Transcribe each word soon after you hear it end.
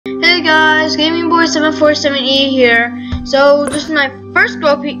guys, Gamingboy747e here. So this is my first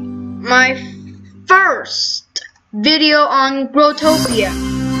video on Growtopia.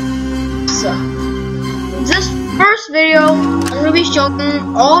 So this first video, I'm gonna be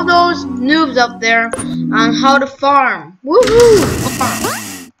showing all those noobs up there on how to farm. Woohoo!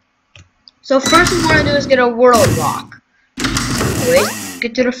 Farm. So first we want to do is get a world block. Wait,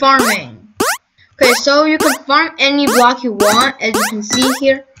 get to the farming. Okay, so you can farm any block you want, as you can see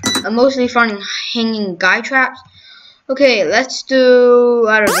here. I'm mostly farming hanging guy traps. Okay, let's do,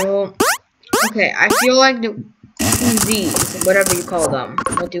 I don't know. Okay, I feel like these, whatever you call them.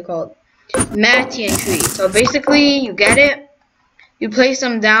 What do you call it? Matian trees. So basically, you get it. You place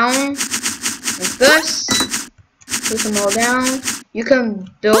them down like this. Place them all down. You can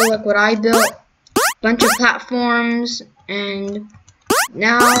build like what I built. Bunch of platforms, and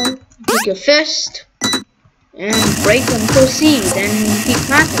now take your fist and break them to seeds and keep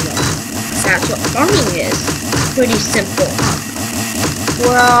planting them. That's what farming is. Pretty simple, huh?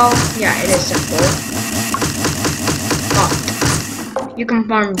 Well, yeah, it is simple. But you can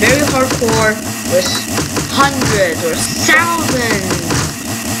farm very hardcore with hundreds or thousands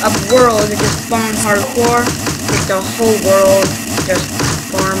of worlds that just farm hardcore. Like the whole world just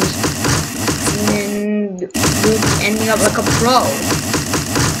farms, and then you'll be ending up like a pro.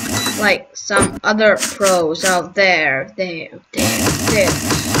 Like some other pros out there. There's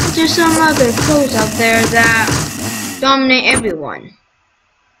some other pros out there that dominate everyone.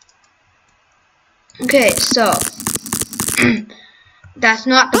 Okay, so that's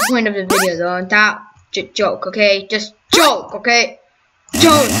not the point of the video though. That joke, okay? Just joke, okay?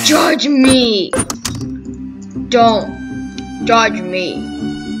 Don't judge me. Don't judge me.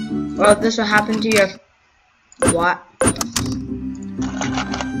 Well, this will happen to you. What?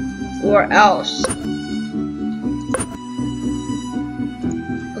 Or else.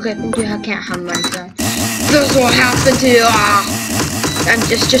 Okay, thank you. I can't have my son. This will happen to you. And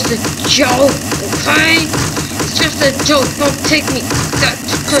it's just a joke, okay? It's just a joke. Don't take me.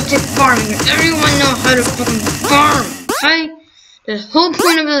 Don't take farming. Everyone knows how to fucking farm, okay? The whole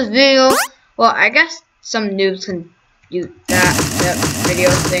point of this video, well, I guess some noobs can use that video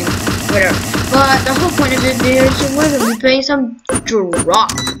thing, whatever. But the whole point of this video is we're gonna be playing some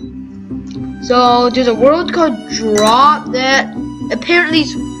drop. So there's a world called Drop that apparently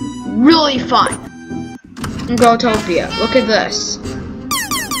is really fun in Growtopia. Look at this.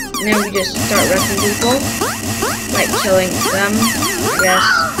 And then we just start wrecking people, like killing them. Yes.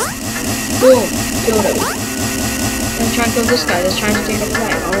 Boom. Killed him. Let's try and kill this guy that's trying to take a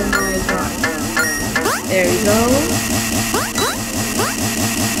flight. Oh my god. There we go.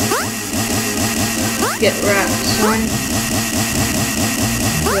 Get wrecked, son.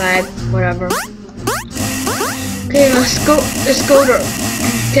 Lag, whatever. Okay, let's go there.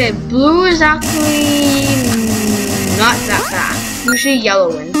 Okay, blue is actually not that bad. Usually yellow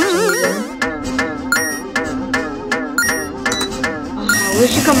wins for some reason. I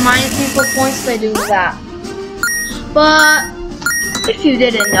wish you could minus people points by doing that. But if you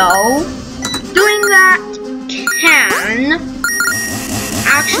didn't know, doing that can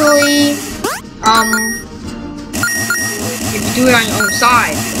actually if you do it on your own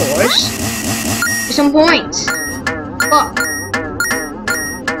side, of course, for some points. But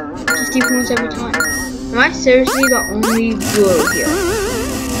 50 points every time. Am I seriously the only blue here?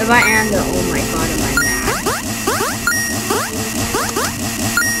 If I am, then oh my god, am I mad?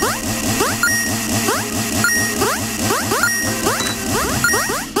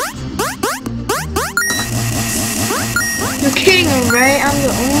 You're kidding, right? I'm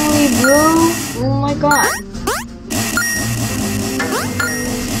the only blue? Oh my god.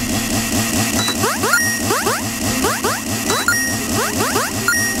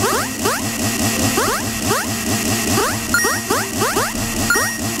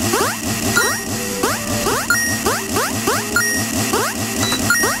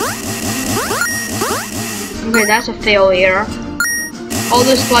 Okay, that's a failure. All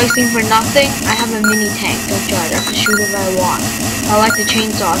this slicing for nothing. I have a mini tank, don't judge. I can shoot if I want. I like the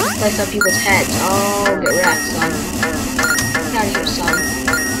chainsaw to slice up people's heads. Oh, get wrecked, son. Get out of here, son.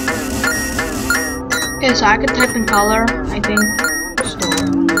 Okay, so I could type in color, I think.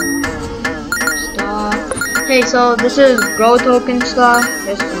 Stop. Okay, so this is grow token stuff.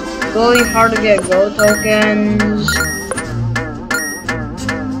 It's really hard to get grow tokens.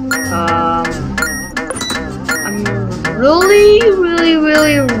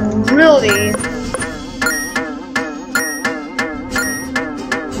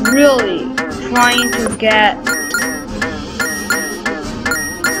 really trying to get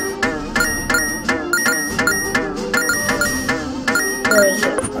where is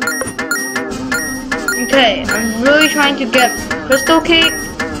it? Okay, I'm really trying to get crystal cake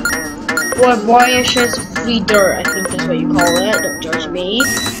or boyish's free dirt. I think that's what you call it. Don't judge me.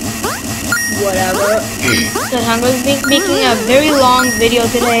 Whatever. So I'm going to be making a very long video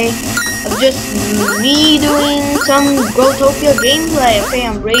today of just me doing some Growtopia gameplay. Okay,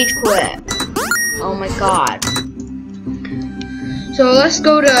 I'm rage quit. Oh my god. So let's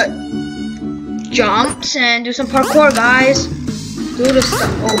go to jumps and do some parkour, guys. Do the stuff.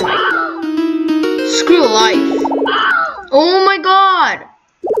 Oh my. Screw life. Oh my god.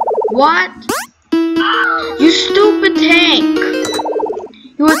 What? You stupid tank.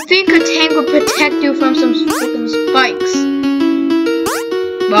 You would think a tank would protect you from some freaking spikes.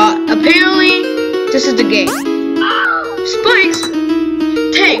 But apparently, this is the game. Spikes?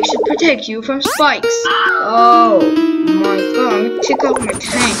 Tank should protect you from spikes. Oh my god, I'm gonna take off my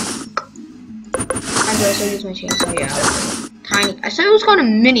tank. I also use my chainsaw, yeah. Tiny. I said it was called a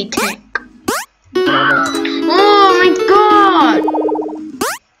mini tank. Oh my god!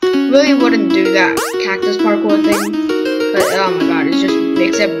 Really wouldn't do that cactus parkour thing. But oh my god, it just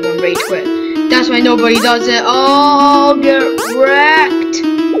makes everyone rage quit. That's why nobody does it. Oh, get wrecked!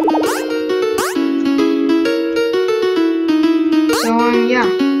 So yeah.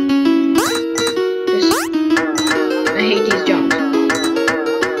 I hate these jumps.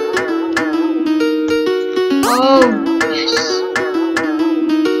 Oh, yes.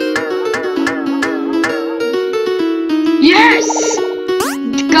 Yes!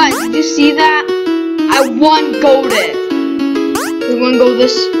 Guys, did you see that? I won golded. We won go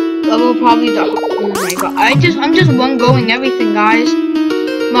this level probably the oh my god. I'm just one going everything, guys.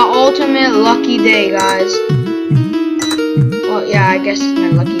 My ultimate lucky day, guys. Well, yeah, I guess it's my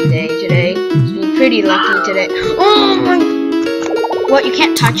lucky day today. It's been pretty lucky today. Oh my! What? You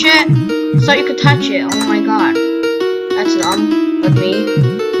can't touch it? I thought you could touch it. Oh my god, that's dumb. Like me.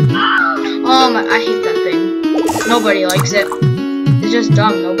 Oh my! I hate that thing. Nobody likes it. It's just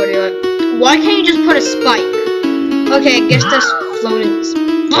dumb. Nobody like. Why can't you just put a spike? Okay, I guess that's floating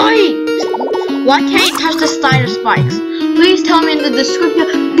spikes. Why can't you touch the side of spikes? Please tell me in the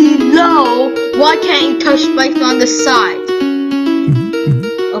description below. Why can't you touch spikes on the side?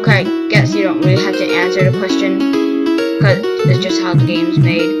 Okay, guess you don't really have to answer the question, because it's just how the game's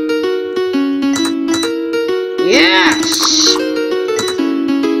made. Yes!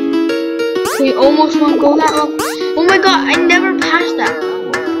 We almost won't go that level. Oh my god, I never passed that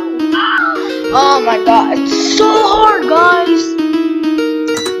level. Oh my god, it's so hard, guys!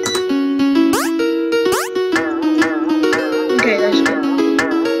 Okay, that's good.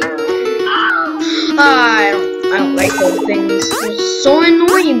 I don't like those things. It's so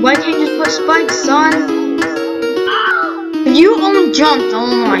annoying. Why can't you just put spikes, son? If you own jumps, oh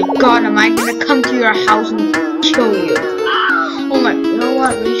my god, am I gonna come to your house and kill you? Oh my, you know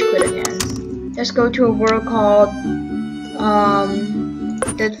what? Rage quit again. Let's go to a world called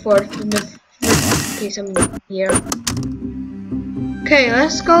Dead Forest. Okay, something here. Okay,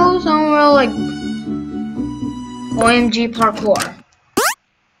 let's go somewhere like OMG parkour.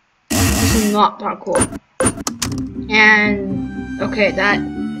 This is not parkour. And okay, that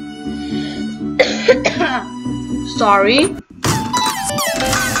sorry.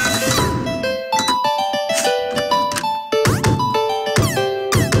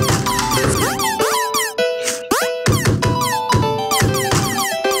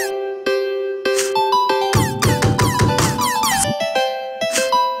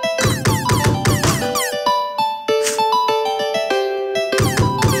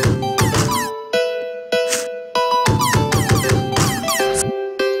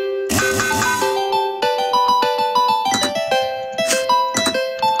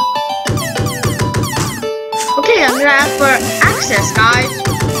 I'm gonna ask for access, guys.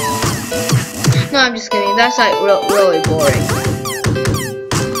 No, I'm just kidding. That's like really boring.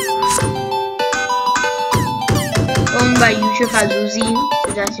 Owned by YouTube Hazuzi.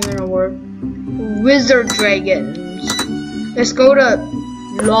 If that's even a word. Wizard Dragons. Let's go to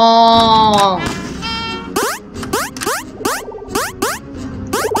long.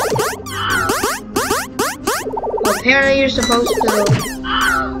 Apparently, you're supposed to.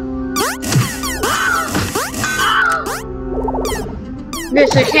 Okay,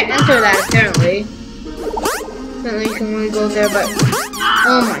 so you can't enter that apparently. Apparently you can really go there, but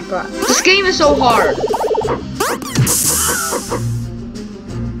oh my god. This game is so hard.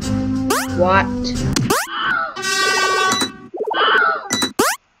 What?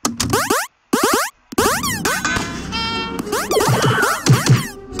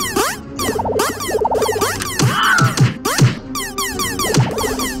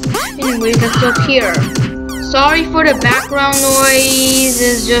 Anyways, let's go here. Sorry for the background noise,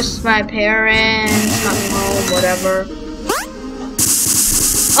 it's just my parents coming whatever.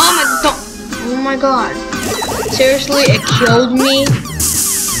 Oh my god. Seriously, it killed me?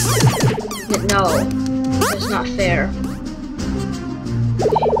 No, it's not fair.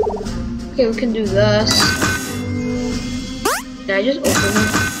 Okay, we can do this. Did I just open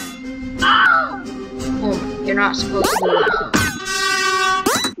it? Oh, you're not supposed to do that.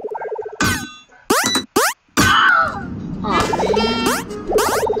 Oh man.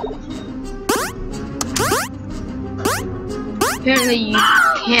 Apparently you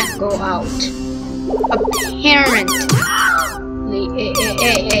can't go out. Apparently.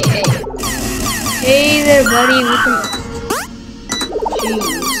 Hey there, buddy. We can.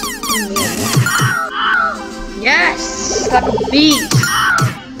 Jeez. Yes, like a beast.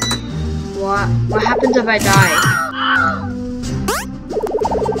 What happens if I die?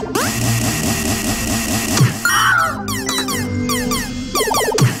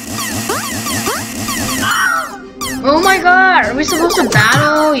 Oh my god, are we supposed to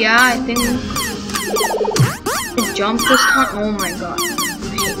battle? Yeah, I think to jump this time. Oh my god, I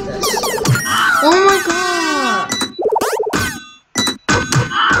hate this. Oh my god.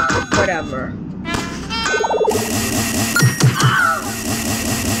 Whatever.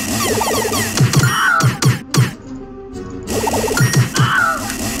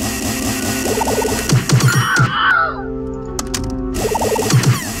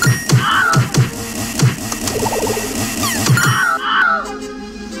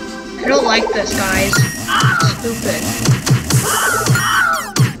 I don't like this, guys. Stupid.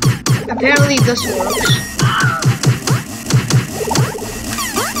 Apparently this works.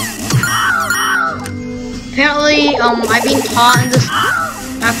 Apparently, I've been taught in this.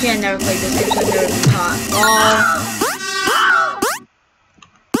 Actually, I never played this game, so I've never been taught.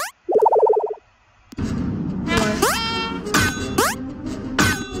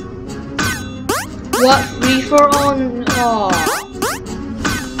 What? Free for all? Oh.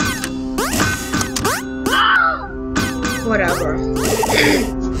 Whatever.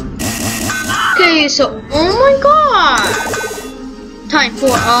 Okay, so oh my god! Time for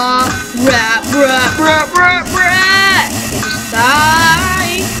rap. Just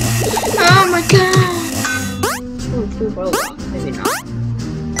die. Oh my god. Ooh, food robot. Maybe not.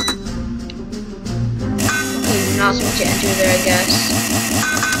 Okay, you're not supposed to enter there, I guess.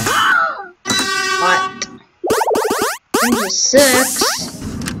 What? Into 6.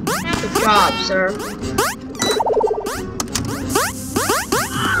 Good job, sir.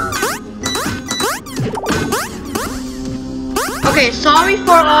 Okay, sorry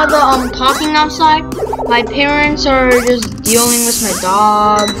for all the talking outside. My parents are just dealing with my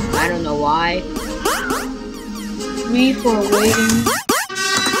dog. I don't know why. 3 for waiting.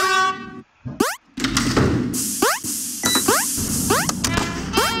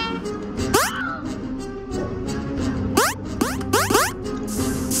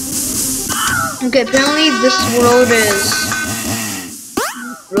 Okay, apparently this world is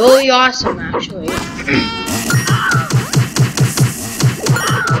really awesome, actually.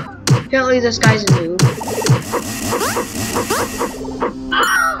 Apparently this guy's a noob.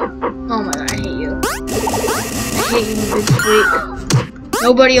 Oh my god, I hate you. I hate you, big freak.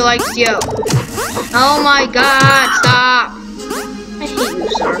 Nobody likes you. Oh my god, stop. I hate you,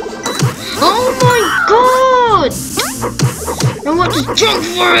 sir. Oh my god! I want to jump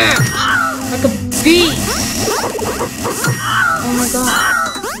for it! Like a beast! Oh my god.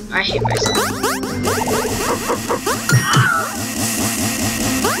 I hate myself.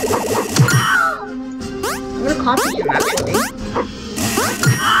 I'm gonna copy him, actually.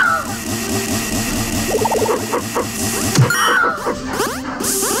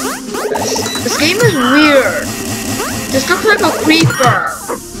 This game is weird. This looks like a creeper.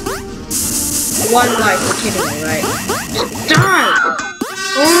 One life, you're kidding me, right? Just die!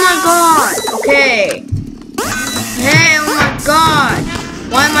 Oh my god! Okay. Hey, oh my god!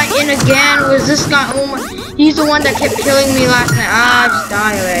 Why am I in again? Was this guy? Oh my. He's the one that kept killing me last night. Ah, just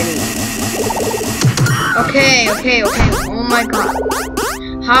die already. Okay. Oh my god.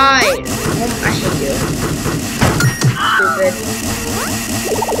 Hide. Oh, I hate you. Stupid.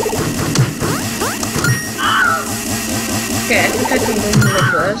 Okay, I think I can move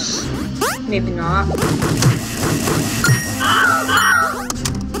like this. Maybe not.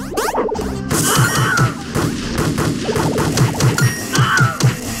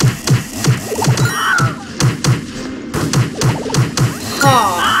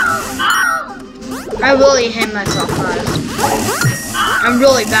 I really hate myself, guys. I'm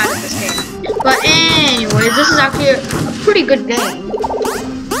really bad at this game. But anyways, this is actually a pretty good game.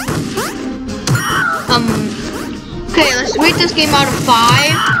 Okay, let's rate this game out of 5.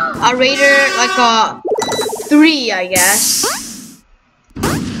 I'll rate it like a 3, I guess.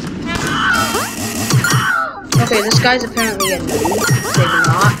 Okay, this guy's apparently a noob. Maybe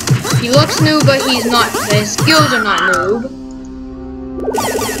not. He looks noob, but he's not. His skills are not noob.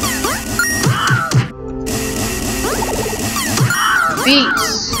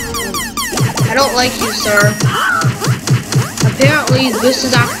 Beast. I don't like you, sir. Apparently, this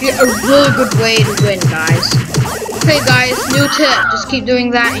is actually a really good way to win, guys. Okay, guys, new tip. Just keep doing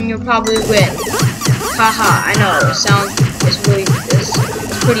that and you'll probably win. Haha, I know. It sounds, it's pretty,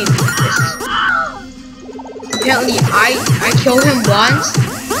 apparently, I kill him once,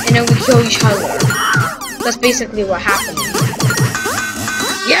 and then we kill each other. That's basically what happened.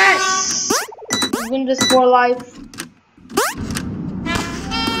 Yes! Win this for life.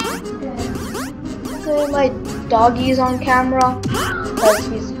 Okay, my doggy is on camera because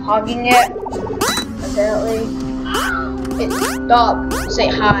he's hogging it. Apparently, dog, say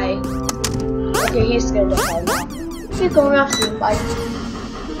hi. Okay, he's scared of him now. He's going off to bye.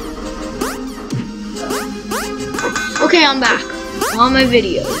 Okay, I'm back on my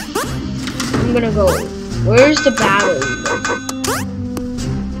video. I'm gonna go. Where's the battle?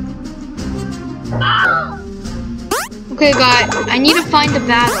 Okay, guys, I need to find the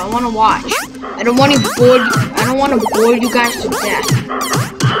battle. I want to watch. I don't want to bore you guys to death.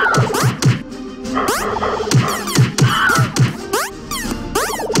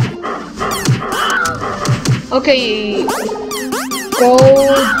 Okay,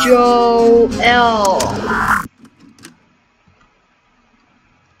 Gojo L.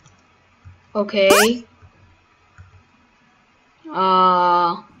 Okay.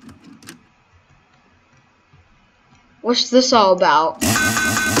 What's this all about?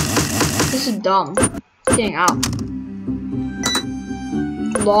 This is dumb. Getting out.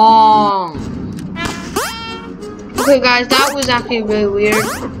 Long. Okay, guys, that was actually really weird.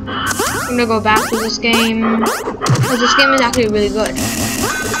 I'm gonna go back to this game because this game is actually really good.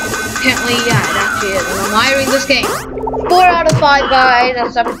 Apparently, yeah, it actually is. I'm admiring this game. 4 out of 5, guys.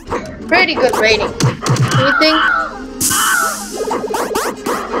 That's a pretty good rating. You think?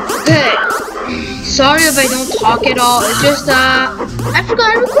 Okay. Sorry if I don't talk at all. It's just I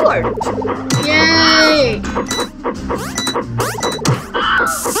forgot to record. Yay!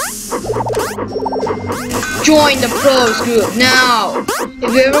 Join the pros group now.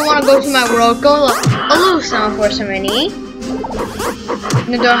 If you ever want to go to my world, go look. Aloof747e.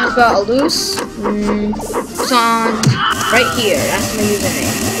 And the door has got Aloof. It's on right here. That's my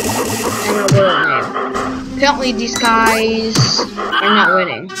username and my world name. Apparently these guys are not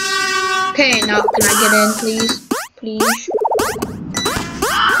winning. Okay, now can I get in, please? Please.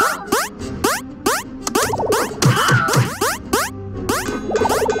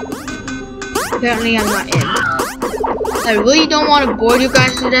 Apparently I'm not in. I really don't want to bore you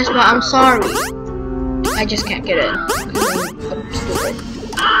guys to this, but I'm sorry. I just can't get in. I'm stupid.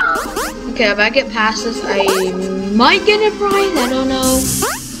 Okay, if I get past this, I might get a prize. I don't know.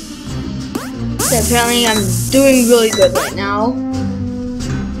 So apparently I'm doing really good right now.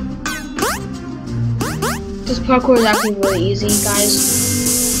 This parkour is actually really easy,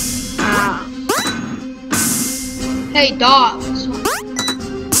 guys. Hey, dogs.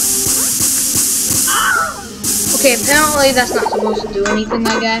 Okay, apparently that's not supposed to do anything,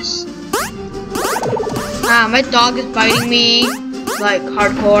 I guess. My dog is biting me, like,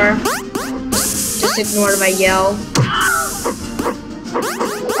 hardcore. Just ignore my yell.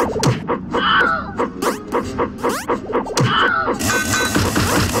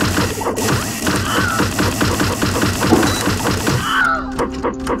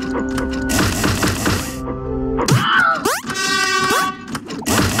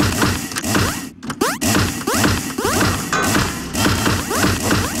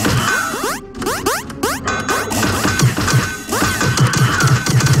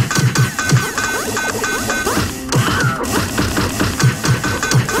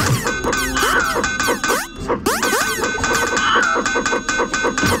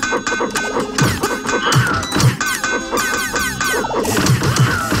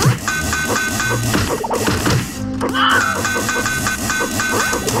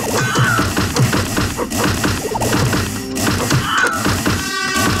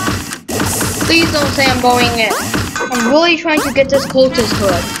 Please don't say I'm going in. I'm really trying to get this cultist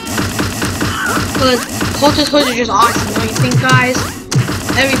hood. Because cultist hoods are just awesome, don't you think, guys?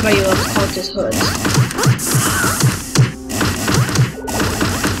 Everybody loves cultist hoods.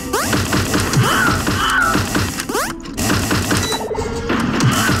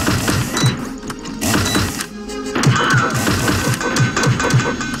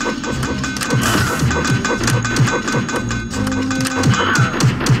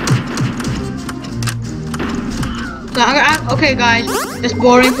 So okay, guys, it's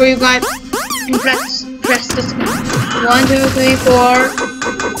boring for you guys. Press this. 1, 2, 3, 4,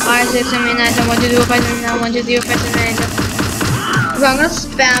 5, 6, 7, 8, 9, 10, 1, 2, 3, 4, 5, 6, 7, 1, 2, 3, 4, 5, 6, 7, 8, 9. So I'm gonna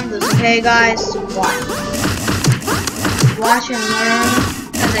spam this, okay, guys? Watch and learn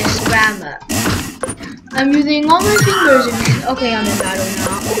as I spam it. I'm using all my fingers and okay, I'm in battle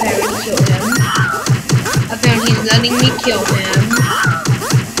now. Okay, I already killed him. Apparently he's letting me kill him.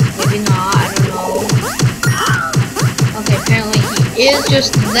 Maybe not, I don't know. Okay, apparently he is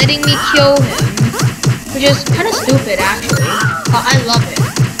just letting me kill him. Which is kind of stupid, actually. But I love it.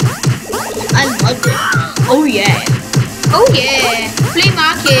 I love it. Oh yeah. Oh yeah. Flea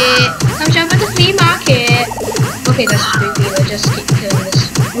market. Come shop at the flea market. Okay, that's creepy. Let's just keep killing this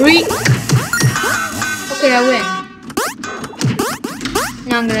freak. Okay, I win.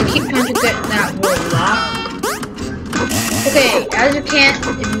 Now I'm gonna keep trying to get that warlock. Okay, as you can't,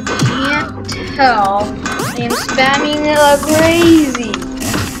 if you can't tell, I am spamming it like crazy.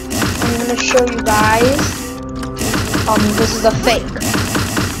 I'm gonna show you guys. This is a fake.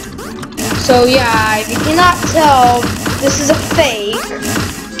 So yeah, if you cannot tell, this is a fake.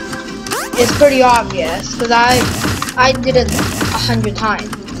 It's pretty obvious because I did it 100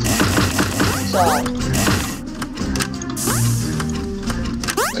 times. So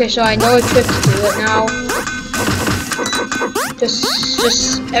okay, so I know a trick to do it now.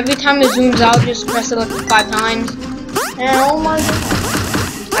 Just every time it zooms out, just press it like 5 times. And oh my god.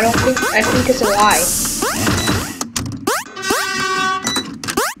 I think it's a lie.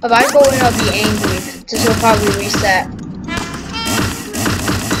 If I go in, I'll be angry. This will probably reset.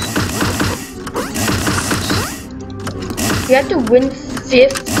 You have to win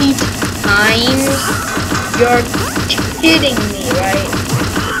 50 times? You're kidding me, right?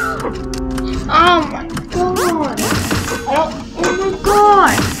 Oh my god! Oh my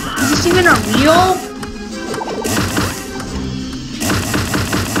god! Is this even a real?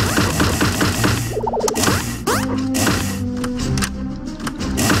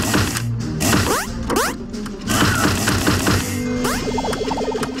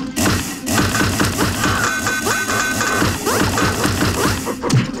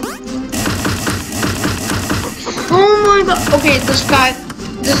 Okay, this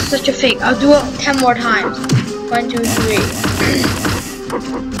is such a fake. I'll do it 10 more times. 1, 2, 3.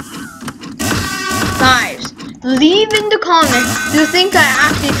 Guys, leave in the comments. Do you think I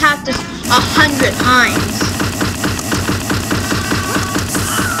actually tapped this 100 times?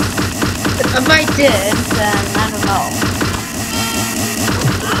 If I did, then I don't know.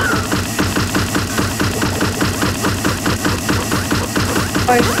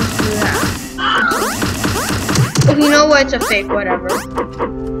 Why are you supposed to do that? Oh, you know what? It's a fake, whatever.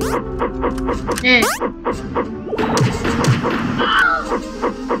 Eh.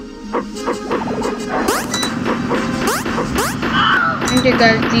 Okay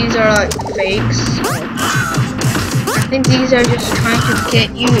guys, these are like fakes. I think these are just trying to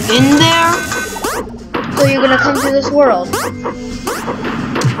get you in there. So you're gonna come to this world.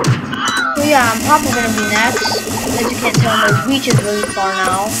 So yeah, I'm probably gonna be next. As you can't tell, my reach is really far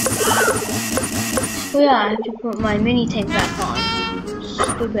now. Oh yeah, I have to put my mini tank back on.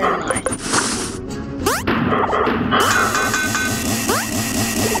 Stupid am I.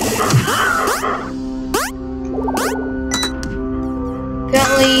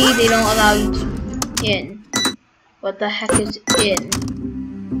 Apparently they don't allow you to in. What the heck is in?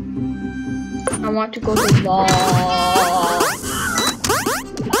 I want to go to law.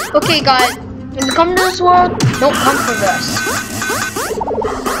 Okay guys, when you come to this world, don't come for this.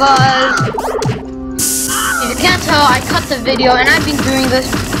 Because if you can't tell, I cut the video and I've been doing this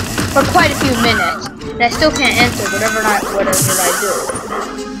for quite a few minutes. And I still can't answer whatever I do.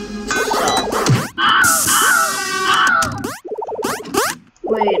 So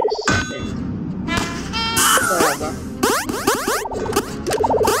wait a second. Whatever.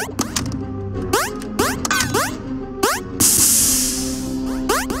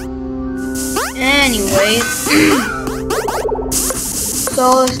 Anyways. So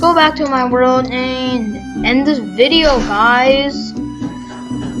let's go back to my world and end this video, guys.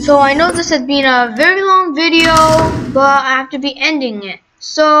 So I know this has been a very long video, but I have to be ending it.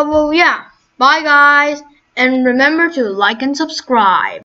 So well, yeah, bye guys, and remember to like and subscribe.